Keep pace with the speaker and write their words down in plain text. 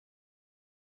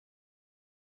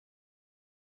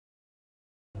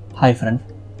Hi friends,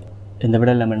 இந்த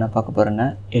வீடியோவில் நம்ம என்ன பார்க்க போகிறோன்னா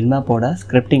Nmapோட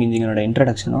ஸ்கிரிப்டிங் இன்ஜினோட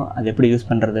இன்ட்ரடக்ஷனும் அது எப்படி யூஸ்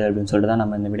பண்ணுறது அப்படின்னு சொல்லிட்டு தான்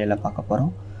நம்ம இந்த வீடியோவில் பார்க்க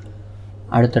போகிறோம்.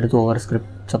 அடுத்தடுத்து ஒவ்வொரு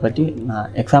ஸ்கிரிப்ட்ஸை பற்றி நான்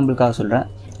எக்ஸாம்பிளுக்காக சொல்கிறேன்.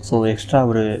 ஸோ எக்ஸ்ட்ரா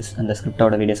ஒரு அந்த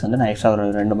ஸ்கிரிப்டோட வீடியோஸ் வந்து நான் எக்ஸ்ட்ரா ஒரு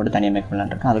 2 மட்டும் தனியாக மேக்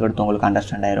பண்ணலான்னு இருக்கேன். அதுக்கடுத்து உங்களுக்கு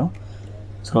அண்டர்ஸ்டாண்ட் ஆயிரும்.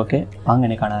 ஸோ ஓகே, வாங்க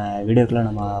இன்றைக்கான வீடியோக்குள்ளே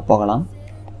நம்ம போகலாம்.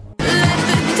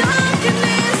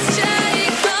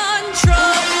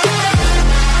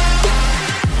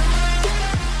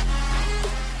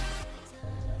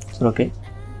 ஓகே,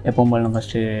 எப்போவும் போல் நம்ம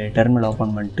ஃபஸ்ட்டு டெர்மினல்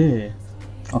ஓப்பன் பண்ணிட்டு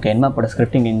Nmapோட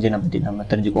ஸ்கிரிப்டிங் இன்ஜினை பற்றி நம்ம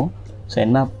தெரிஞ்சுக்குவோம். ஸோ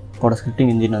Nmapோட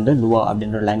ஸ்கிரிப்டிங் இன்ஜின் வந்து லுவா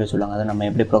அப்படின்ற ஒரு லாங்குவேஜ் சொல்லுவாங்க. அதை நம்ம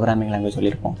எப்படி ப்ரோக்ராமிங் லாங்குவேஜ்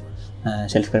சொல்லியிருப்போம்,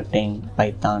 shell scripting,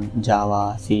 Python, Java,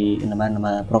 C, இந்த மாதிரி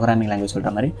நம்ம ப்ரோக்ராமிங் லாங்குவேஜ்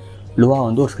சொல்கிற மாதிரி லுவா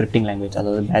வந்து ஒரு ஸ்கிரிப்டிங் லாங்குவேஜ்.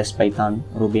 அதாவது பேஷ், பைத்தான்,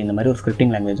 ரூபி இந்த மாதிரி ஒரு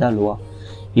ஸ்கிரிப்டிங் லாங்குவேஜாக லுவா.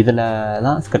 இதில்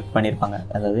தான் ஸ்கிரிப்ட் பண்ணியிருப்பாங்க,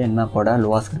 அதாவது Nmapோட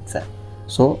லுவா ஸ்கிரிப்ட்ஸை.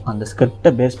 ஸோ அந்த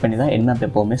ஸ்கிரிப்டை பேஸ் பண்ணி தான் Nmap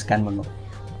எப்போவுமே ஸ்கேன் பண்ணுவோம்.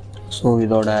 ஸோ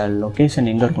இதோட லொக்கேஷன்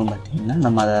எங்கே இருக்குன்னு பார்த்தீங்கன்னா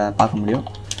நம்ம அதை பார்க்க முடியும்.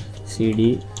 சிடி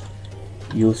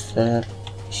யூசர்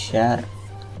ஷேர்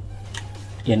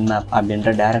Nmap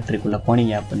அப்படின்ற டைரக்டரிக்குள்ளே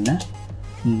போனீங்க அப்படின்னா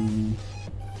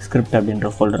ஸ்கிரிப்ட்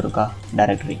அப்படின்ற ஃபோல்டர் இருக்கா,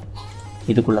 டைரக்டரி,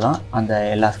 இதுக்குள்ளே தான் அந்த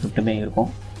எல்லா ஸ்கிரிப்ட்டுமே இருக்கும்.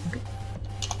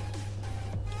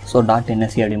 ஸோ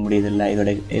 .nsc அப்படி முடியுது இல்லை,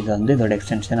 இது வந்து இதோட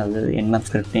எக்ஸ்டென்ஷன், அது Nmap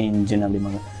ஸ்கிரிப்டிங் இன்ஜின்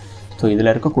அப்படிம்பாங்க. ஸோ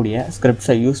இதில் இருக்கக்கூடிய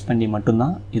ஸ்கிரிப்ட்ஸை யூஸ் பண்ணி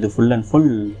மட்டும்தான் இது ஃபுல் அண்ட்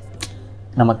ஃபுல்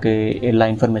நமக்கு எல்லா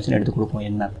இன்ஃபர்மேஷனும் எடுத்து கொடுக்கும்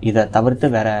Nmap. இதை தவிர்த்து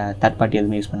வேறு தேர்ட் பார்ட்டி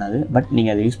எதுவுமே யூஸ் பண்ணாது. பட்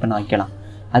நீங்கள் அதை யூஸ் பண்ண வைக்கலாம்.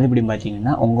 அது எப்படி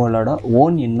பார்த்தீங்கன்னா உங்களோட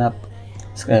ஓன் Nmap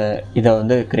இதை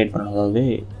வந்து க்ரியேட் பண்ணணும். அதாவது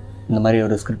இந்த மாதிரி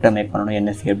ஒரு ஸ்கிரிப்டை மேக் பண்ணணும்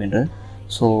NSC அப்படின்றது.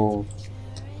 ஸோ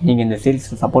நீங்கள் இந்த சீரிஸ்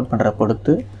சப்போர்ட் பண்ணுற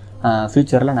பொறுத்து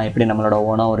ஃப்யூச்சரில் நான் எப்படி நம்மளோட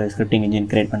ஓனாக ஒரு ஸ்கிரிப்டிங்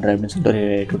இன்ஜின் க்ரியேட் பண்ணுறேன் அப்படின்னு சொல்லிட்டு ஒரு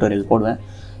டியூட்டோரியல் போடுவேன்.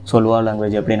 ஸோ லுவா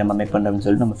லாங்குவேஜ் எப்படி நம்ம மேக் பண்ணுறோம் அப்படின்னு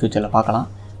சொல்லிட்டு நம்ம ஃப்யூச்சரில் பார்க்கலாம்.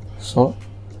 ஸோ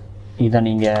அதை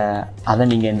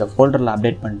நீங்கள் இந்த ஃபோல்டரில்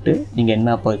அப்டேட் பண்ணிட்டு நீங்கள்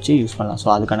Nmap வச்சு யூஸ் பண்ணலாம். ஸோ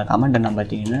அதுக்கான கமெண்ட் என்ன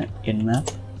பார்த்தீங்கன்னா Nmap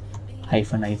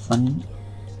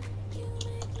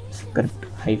 -script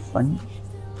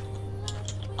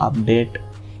update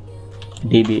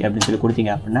db அப்படின்னு சொல்லி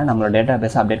கொடுத்தீங்க அப்படின்னா நம்மளோட டேட்டா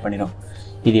பேஸை அப்டேட் பண்ணிடும்.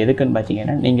 இது எதுக்குன்னு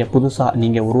பார்த்தீங்கன்னா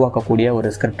நீங்கள் உருவாக்கக்கூடிய ஒரு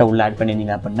ஸ்கிரிப்டை உள்ளே ஆட்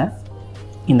பண்ணியிருந்தீங்க அப்படின்னா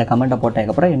இந்த கமெண்ட்டை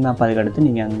போட்டதுக்கப்புறம் Nmap அதுக்கடுத்து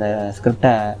நீங்கள் அந்த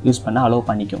ஸ்கிரிப்டை யூஸ் பண்ண அலோவ்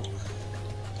பண்ணிக்கும்.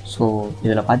 ஸோ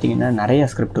இதில் பார்த்தீங்கன்னா நிறைய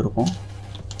ஸ்கிரிப்ட் இருக்கும்.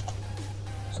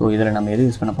 ஸோ இதில் நம்ம எது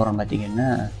யூஸ் பண்ண போகிறோம் பார்த்தீங்கன்னா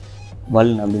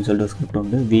வல்ன் அப்படின்னு சொல்லிட்டு ஒரு ஸ்கிரிப்ட்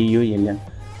உண்டு, VULN,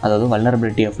 அதாவது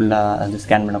வல்னரபிலிட்டியை ஃபுல்லாக அது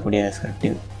ஸ்கேன் பண்ணக்கூடிய ஸ்கிரிப்ட்.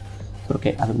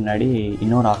 ஓகே, அதுக்கு முன்னாடி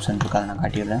இன்னொரு ஆப்ஷன் இருக்குது, அதை நான்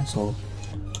காட்டிடுறேன். ஸோ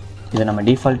இதை நம்ம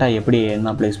டிஃபால்ட்டாக எப்படி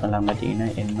Nmapல யூஸ் பண்ணலாம் பார்த்தீங்கன்னா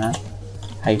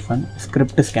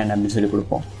Nmap-script scan அப்படின்னு சொல்லி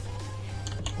கொடுப்போம்.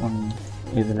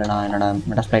 இதில் நான் என்னோடய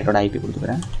மெட்டாஸ்ப்ளைட்டோட IP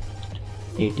கொடுத்துக்கிறேன்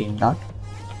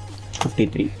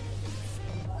 18.53.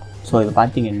 ஸோ இது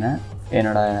பார்த்தீங்கன்னா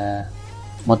என்னோடய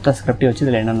மொத்த ஸ்கிரிப்டை வச்சு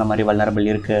இதில் என்னென்ன மாதிரி வல்னரபிள்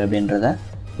இருக்குது அப்படின்றத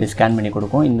இது ஸ்கேன் பண்ணி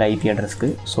கொடுக்கும் இந்த IP அட்ரஸ்க்கு.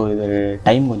 ஸோ இது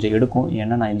டைம் கொஞ்சம் எடுக்கும்,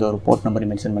 ஏன்னா நான் இந்த ஒரு போர்ட் நம்பர்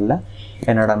மென்ஷன் பண்ணல,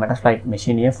 என்னோடய மெட்டாஸ்ப்ளைட்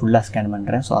மெஷினையே ஃபுல்லாக ஸ்கேன்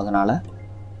பண்ணுறேன். ஸோ அதனால்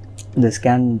இந்த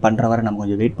ஸ்கேன் பண்ணுற வரை நம்ம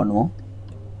கொஞ்சம் வெயிட் பண்ணுவோம்.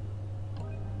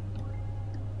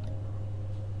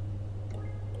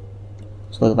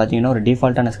 ஸோ இது பார்த்திங்கன்னா ஒரு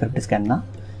டிஃபால்ட்டான ஸ்கிரிப்ட் ஸ்கேன் தான்.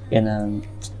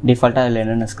 டிஃபால்ட்டாக இதில்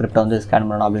என்னென்ன ஸ்கிரிப்டை வந்து ஸ்கேன்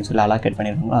பண்ணணும் அப்படின்னு சொல்லி அலாக்கேட்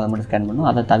பண்ணியிருக்காங்களோ அதை மட்டும் ஸ்கேன் பண்ணணும்.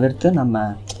 அதை தவிர்த்து நம்ம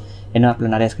Nmapல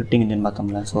நிறைய ஸ்கிரிப்டிங் இன்ஜின்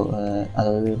பார்த்தோம்ல. ஸோ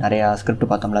அதாவது நிறையா ஸ்கிரிப்ட்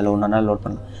பார்த்தோம்ல, இல்லை ஒன்று நாள் லோட்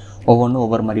பண்ணலாம். ஒவ்வொன்றும்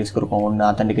ஒவ்வொரு மாதிரி யூஸ் இருக்கும். ஒன்று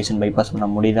ஆத்தென்டிகேஷன் பைபாஸ் பண்ண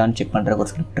முடியுதான்னு செக் பண்ணுறக்கு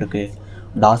ஒரு ஸ்கிரிப்ட் இருக்குது,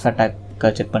 டாஸ்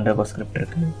அட்டாக்கை செக் பண்ணுறக்கு ஒரு ஸ்கிரிப்ட்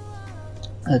இருக்குது.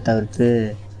 அதை தவிர்த்து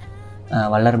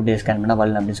வல்னரபிலிட்டியை ஸ்கேன் பண்ணால்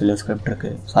வல்ன் அப்படின்னு சொல்லி ஒரு ஸ்கிரிப்ட்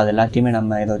இருக்குது. ஸோ அது எல்லாத்தையுமே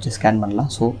நம்ம இதை வச்சு ஸ்கேன்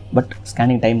பண்ணலாம். ஸோ பட்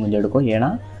ஸ்கேனிங் டைம் கொஞ்சம் எடுக்கும்,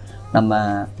 ஏன்னா நம்ம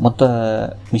மொத்த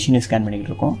மிஷினை ஸ்கேன்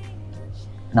பண்ணிக்கிட்டு இருக்கோம்.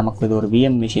 நமக்கு இது ஒரு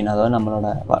VM மிஷின், அதாவது நம்மளோட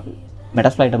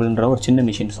மெட்டாஸ்ப்ளைட்டபிள்ன்ற ஒரு சின்ன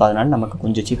மிஷின். ஸோ அதனால் நமக்கு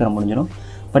கொஞ்சம் சீக்கிரம் முடிஞ்சிடும்.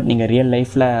 பட் நீங்கள் ரியல்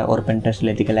லைஃப்பில் ஒரு பென் டெஸ்ட்,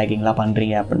 எத்திக்கல் ஹேக்கிங்லாம்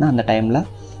பண்ணுறீங்க அப்படின்னா அந்த டைமில்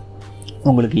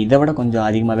உங்களுக்கு இதை விட கொஞ்சம்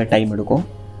அதிகமாகவே டைம் எடுக்கும்.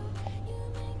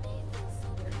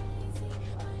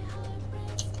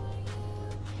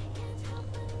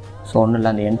 ஸோ ஒன்றும்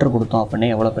இல்லை, அந்த என்ட்ரு கொடுத்தோம் அப்படின்னா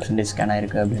எவ்வளோ % ஸ்கேன்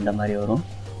ஆகிருக்கு அப்படின்ற மாதிரி வரும்.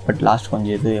 பட் லாஸ்ட்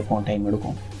கொஞ்சம் இது எப்போவும் டைம்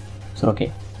எடுக்கும். ஸோ ஓகே,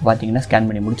 பார்த்தீங்கன்னா ஸ்கேன்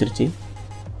பண்ணி முடிச்சிருச்சு.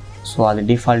 ஸோ அது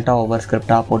டிஃபால்ட்டாக ஒவ்வொரு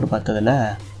ஸ்கிரிப்டாக போட்டு பார்த்ததில்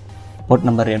போர்ட்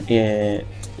நம்பர்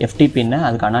FTPன்னா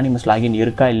அதுக்கு அனானிமஸ் லாகின்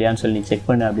இருக்கா இல்லையான்னு சொல்லி செக்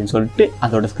பண்ணு அப்படின்னு சொல்லிட்டு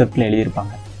அதோட ஸ்கிரிப்டில்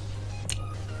எழுதியிருப்பாங்க.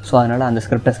 ஸோ அதனால் அந்த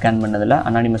ஸ்கிரிப்டை ஸ்கேன் பண்ணதில்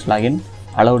அனானிமஸ் லாகின்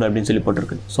அலவுட் அப்படின்னு சொல்லி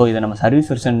போட்டிருக்கு. ஸோ இதை நம்ம சர்வீஸ்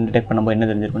வெர்ஷன் டிடெக்ட் பண்ணும்போது என்ன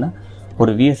தெரிஞ்சிருக்குன்னா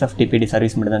ஒரு VSFTPD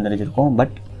சர்வீஸ் மட்டும் தான் தெரிஞ்சிருக்கும்.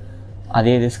 பட்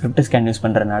அதே இது ஸ்கிரிப்ட் ஸ்கேன் யூஸ்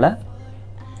பண்ணுறதுனால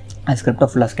அது ஸ்கிரிப்டை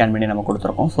ஃபுல்லாக ஸ்கேன் பண்ணி நம்ம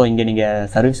கொடுத்துருக்கோம். ஸோ இங்கே நீங்கள்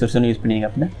சர்வீஸ் வெர்ஷன் யூஸ் பண்ணிங்க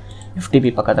அப்படின்னா FTP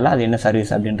பக்கத்தில் அது என்ன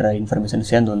சர்வீஸ் அப்படின்ற இன்ஃபர்மேஷன்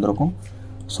சேர்ந்து வந்திருக்கும்.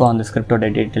 ஸோ அந்த ஸ்கிரிப்டோட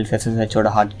டீட்டெயில்ஸ், SSHோட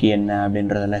ஹாட் கீ என்ன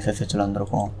அப்படின்றதெல்லாம் SSHல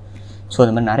வந்திருக்கும். ஸோ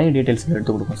இது மாதிரி நிறைய டீட்டெயில்ஸ்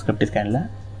எடுத்து கொடுக்கும் ஸ்கிரிப்ட் ஸ்கேனில்.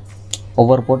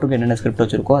 ஒவ்வொரு போர்ட்டுக்கும் என்னென்ன ஸ்கிரிப்ட்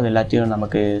வச்சுருக்கோ அது எல்லாத்தையும்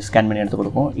நமக்கு ஸ்கேன் பண்ணி எடுத்து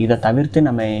கொடுக்கும். இதை தவிர்த்து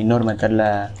நம்ம இன்னொரு மெத்தடில்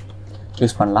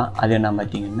யூஸ் பண்ணலாம். அது என்ன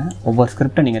பார்த்தீங்கன்னா ஒவ்வொரு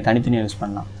ஸ்கிரிப்டை நீங்கள் தனித்தனியாக யூஸ்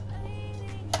பண்ணலாம்.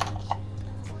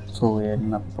 ஸோ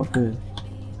Nmap போட்டு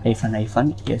 -SCRIPT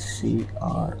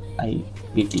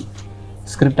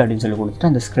ஸ்கிரிப்ட் அப்படின்னு சொல்லி கொடுத்துட்டு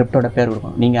அந்த ஸ்கிரிப்டோட பேர்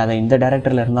கொடுக்கணும். நீங்கள் அதை இந்த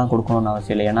டேரக்டரில் இருந்தால் கொடுக்கணும்னு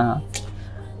அவசியம் இல்லை. ஏன்னா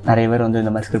நிறைய பேர் வந்து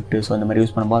இந்த மாதிரி ஸ்கிரிப்ட் ஸோ இந்த மாதிரி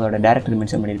யூஸ் பண்ணும்போது அதோட டேரக்டர்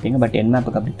மென்ஷன் பண்ணியிருப்பீங்க. பட்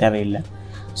Nmapக்கு அப்படி தேவையில்லை.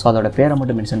 ஸோ அதோட பேரை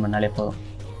மட்டும் மென்ஷன் பண்ணாலே போதும்.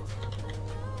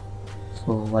 ஸோ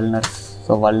வல்னர்ஸ்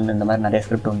இந்த மாதிரி நிறைய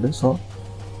ஸ்கிரிப்ட் உண்டு. ஸோ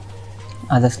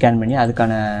அதை ஸ்கேன் பண்ணி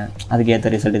அதுக்கு ஏற்ற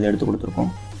ரிசல்ட் இது எடுத்து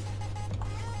கொடுத்துருக்கோம்.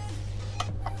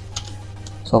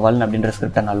 ஸோ வல்ன் அப்படின்ற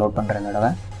ஸ்கிரிப்டை நான் லோட் பண்ணுறேன் இந்த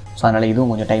தடவை. ஸோ அதனால் இதுவும்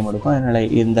கொஞ்சம் டைம் எடுக்கும். அதனால்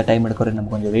இந்த டைம் எடுக்கிறது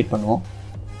நம்ம கொஞ்சம் வெயிட் பண்ணுவோம்.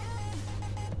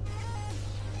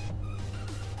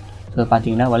 ஸோ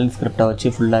பார்த்தீங்கன்னா வல்ன் ஸ்கிரிப்டை வச்சு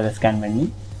ஃபுல்லாக அதை ஸ்கேன் பண்ணி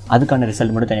அதுக்கான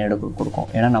ரிசல்ட் மட்டும் தனியாக எடுத்து கொடுக்கும்.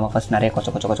 ஏன்னா நம்ம ஃபஸ்ட் நிறைய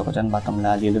கொச்சன்னு பார்த்தோம்ல,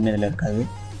 அது எதுவுமே இதில் இருக்காது.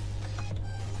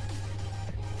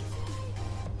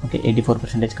 ஓகே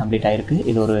 84% கம்ப்ளீட் ஆகிருக்கு.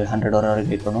 இது ஒரு 100 hour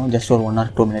வரைக்கும் வெயிட் பண்ணுவோம். ஜஸ்ட் ஒரு 1 or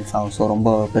 2 minutes ஆகும். ஸோ ரொம்ப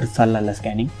பெருசாலாம் இல்லை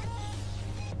ஸ்கேனிங்.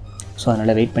 ஸோ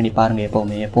அதனால் வெயிட் பண்ணி பாருங்கள்.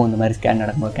 எப்போவும் இந்த மாதிரி ஸ்கேன்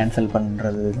நடக்கும்போது கேன்சல்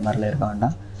பண்ணுறது இது மாதிரிலாம் இருக்க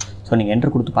வேண்டாம். ஸோ நீங்கள்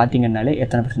என்ட்ரு கொடுத்து பார்த்தீங்கன்னாலே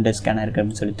எத்தனை % ஸ்கேன் ஆகிருக்கு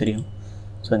அப்படின்னு சொல்லி தெரியும்.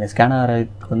 ஸோ இந்த ஸ்கேன்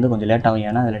ஆகிறதுக்கு வந்து கொஞ்சம் லேட் ஆகும்.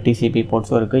 ஏன்னா அதில் TCP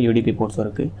போர்ட்ஸும் இருக்குது, UDP போர்ட்ஸும்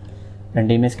இருக்குது.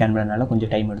 ரெண்டையுமே ஸ்கேன் பண்ணனால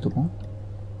கொஞ்சம் டைம் எடுத்துக்கும்.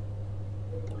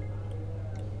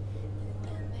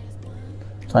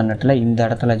 ஸோ அந்த இடத்துல இந்த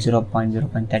இடத்துல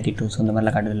 0.0.32 ஸோ இந்த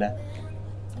மாதிரிலாம் காட்டுதில்ல.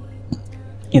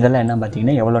 இதெல்லாம் என்ன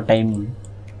பார்த்தீங்கன்னா எவ்வளோ டைம்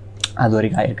அது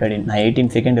வரைக்கும் ஆயிருக்கு அப்படின்னு. நான் 18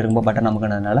 செகண்ட் இருக்கும்போது பட்டன்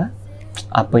அமுக்கினதுனால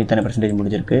அப்போ இத்தனை %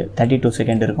 முடிஞ்சிருக்கு. 32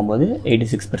 செகண்ட் இருக்கும்போது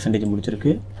 86%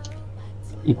 முடிச்சிருக்கு.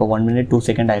 இப்போ 1 minute 2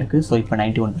 second ஆயிருக்கு. ஸோ இப்போ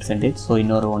 91%. ஸோ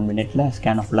இன்னொரு 1 minute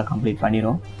ஸ்கேனை ஃபுல்லாக கம்ப்ளீட்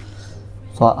பண்ணிடும்.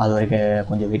 ஸோ அது வரைக்கும்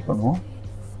கொஞ்சம் வெயிட் பண்ணுவோம்.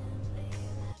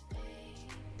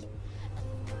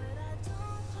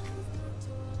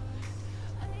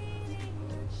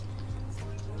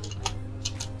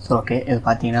 ஸோ ஓகே இது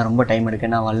பார்த்தீங்கன்னா ரொம்ப டைம் எடுக்கு.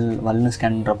 நான் வல்னு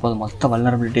ஸ்கேன் பண்ணுறப்போ அது மொத்த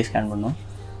வல்னரபிலிட்டி ஸ்கேன் பண்ணணும்.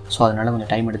 ஸோ அதனால்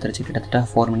கொஞ்சம் டைம் எடுத்துருச்சு. கிட்டத்தட்ட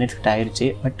 4 minutes கிட்ட ஆயிடுச்சு.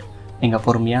 பட் நீங்கள்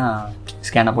பொறுமையாக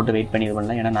ஸ்கேனை போட்டு வெயிட் பண்ணி இது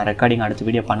பண்ணலாம். ஏன்னா நான் ரெக்கார்டிங் அடுத்த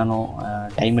வீடியோ பண்ணணும்,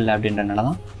 டைம் இல்லை அப்படின்றனால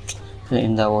தான்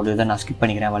இந்த ஒரு இதை நான் ஸ்கிப்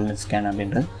பண்ணிக்கிறேன் வல்னு ஸ்கேன்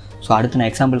அப்படின்றது. ஸோ அடுத்து நான்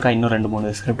எக்ஸாம்பிளுக்காக இன்னும்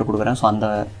 2-3 ஸ்கிரிப்ட் கொடுக்குறேன். ஸோ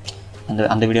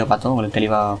அந்த வீடியோ பார்த்தோம் உங்களுக்கு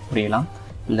தெளிவாக புரியலாம்.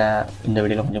 இல்லை இந்த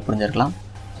வீடியோவில் கொஞ்சம் புரிஞ்சிருக்கலாம்.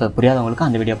 ஸோ புரியாதவங்களுக்கு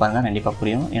அந்த வீடியோ பாருங்கள், கண்டிப்பாக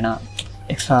புரியும். ஏன்னா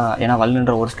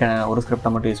வல்னுன்ற ஒரு ஸ்கிரிப்டை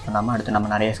மட்டும் யூஸ் பண்ணாமல் அடுத்து நம்ம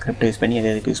நிறைய ஸ்கிரிப்ட் யூஸ் பண்ணி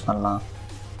எதுக்கு யூஸ் பண்ணலாம்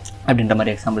அப்படின்ற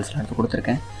மாதிரி எக்ஸாம்பிள்ஸ்லாம் எடுத்து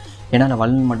கொடுத்துருக்கேன். ஏன்னா நான்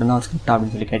வல்ன் மட்டும்தான் ஒரு ஸ்கிரிப்ட்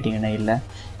அப்படின்னு சொல்லி கேட்டிங்கன்னா இல்லை,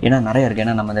 ஏன்னா நிறைய இருக்குது.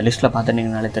 ஏன்னா நம்ம அந்த லிஸ்ட்டில்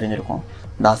பார்த்துட்டிங்கனாலே தெரிஞ்சிருக்கும்.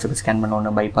 டாஸுக்கு ஸ்கேன் பண்ண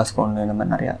ஒன்று, பைபாஸ்க்கு ஒன்று, இந்த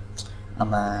மாதிரி நிறையா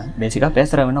நம்ம பேசிக்காக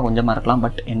பேசுகிற வேணால் கொஞ்சமாக இருக்கலாம்.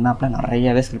 பட் Nmapல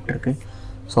நிறையவே ஸ்கிரிப்ட் இருக்குது.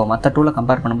 ஸோ மற்ற டூலை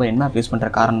கம்பேர் பண்ணும்போது Nmap யூஸ் பண்ணுற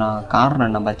காரணம்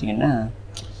என்ன பார்த்தீங்கன்னா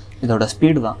இதோட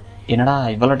ஸ்பீடு தான். என்னடா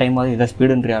இவ்வளோ டைம் ஆகுது இதை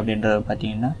ஸ்பீடுன்றி அப்படின்றது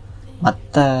பார்த்தீங்கன்னா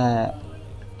மற்ற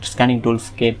ஸ்கேனிங் டூல்ஸ்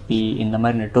கேபி இந்த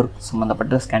மாதிரி நெட்வொர்க்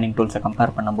சம்மந்தப்பட்ட ஸ்கேனிங் டூல்ஸை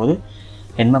கம்பேர் பண்ணும்போது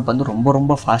Nmap வந்து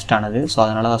ரொம்ப ஃபாஸ்ட்டானது. ஸோ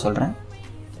அதனால தான் சொல்கிறேன்.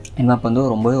 Nmap வந்து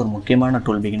ரொம்பவே ஒரு முக்கியமான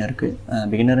டூல்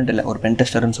பிகினருன்ட்டு இல்லை, ஒரு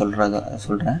பென்டெஸ்டர்னு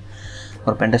சொல்கிறேன்.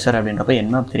 ஒரு பென்டெஸ்டர் அப்படின்றப்ப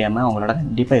Nmap தெரியாமல் அவங்களோட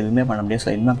கண்டிப்பாக எதுவுமே பண்ண முடியாது.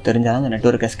 ஸோ Nmap தெரிஞ்சால் தான் அந்த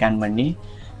நெட்வொர்க்கை ஸ்கேன் பண்ணி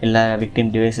இல்லை விக்டிம்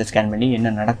டிவைஸை ஸ்கேன் பண்ணி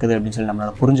என்ன நடக்குது அப்படின்னு சொல்லி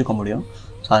நம்மளால் புரிஞ்சுக்க முடியும்.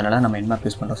 ஸோ அதனால் நம்ம Nmap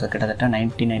யூஸ் பண்ணுறோம். ஸோ கிட்டத்தட்ட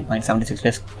 99.76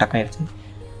 days ஸ்டக் ஆயிடுச்சு.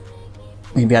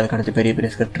 மேபி அதுக்கு அடுத்து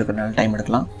பெரிய ஸ்கிரிப்ட் இருக்கிறதுனால டைம்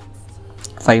எடுக்கலாம்.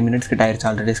 5 minutes கிட்ட ஆயிடுச்சு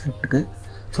ஆல்ரெடி ஸ்கிரிப்ட்டுக்கு.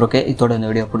 ஸோ ஓகே இதோட இந்த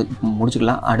வீடியோ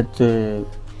முடிச்சுக்கலாம். அடுத்து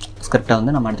ஸ்கிரிப்டை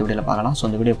வந்து நம்ம அடுத்த வீடியோவில் பார்க்கலாம். ஸோ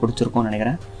இந்த வீடியோ பிடிச்சிருக்கும்னு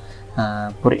நினைக்கிறேன்.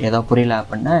 ஏதாவது புரியல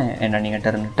அப்படின்னா என்ன நீங்கள்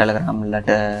டெலிகிராம் இல்லை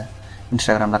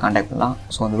இன்ஸ்டாகிராமில் காண்டாக்ட் பண்ணலாம்.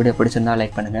 ஸோ இந்த வீடியோ பிடிச்சிருந்தால்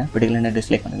லைக் பண்ணுங்கள், பிடிக்கலன்னா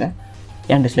டிஸ்லைக் பண்ணுங்கள்.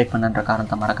 ஏன் டிஸ்லைக் பண்ணுன்ற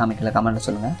காரணத்தை மறக்காம கீழே கமெண்ட்டில்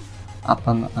சொல்லுங்கள்.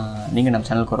 அப்போ நீங்கள் நம்ம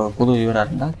சேனலுக்கு ஒரு புது வியூவராக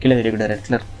இருந்தால் கீழே இருக்கிற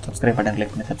ரெட்டில் சப்ஸ்கிரைப் பட்டன்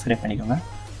கிளிக் பண்ணி சப்ஸ்கிரைப் பண்ணிக்கோங்க.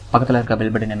 பக்கத்தில் இருக்க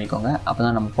பெல் பட்டன் அமைக்கோங்க. அப்போ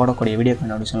தான் நம்ம போடக்கூடிய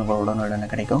வீடியோக்கு நோட்டிஃபிகேஷன் உடனே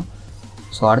கிடைக்கும்.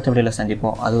 ஸோ அடுத்த வீடியோவில்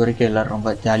சந்திப்போம். அது வரைக்கும் எல்லோரும் ரொம்ப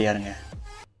ஜாலியாக இருங்க.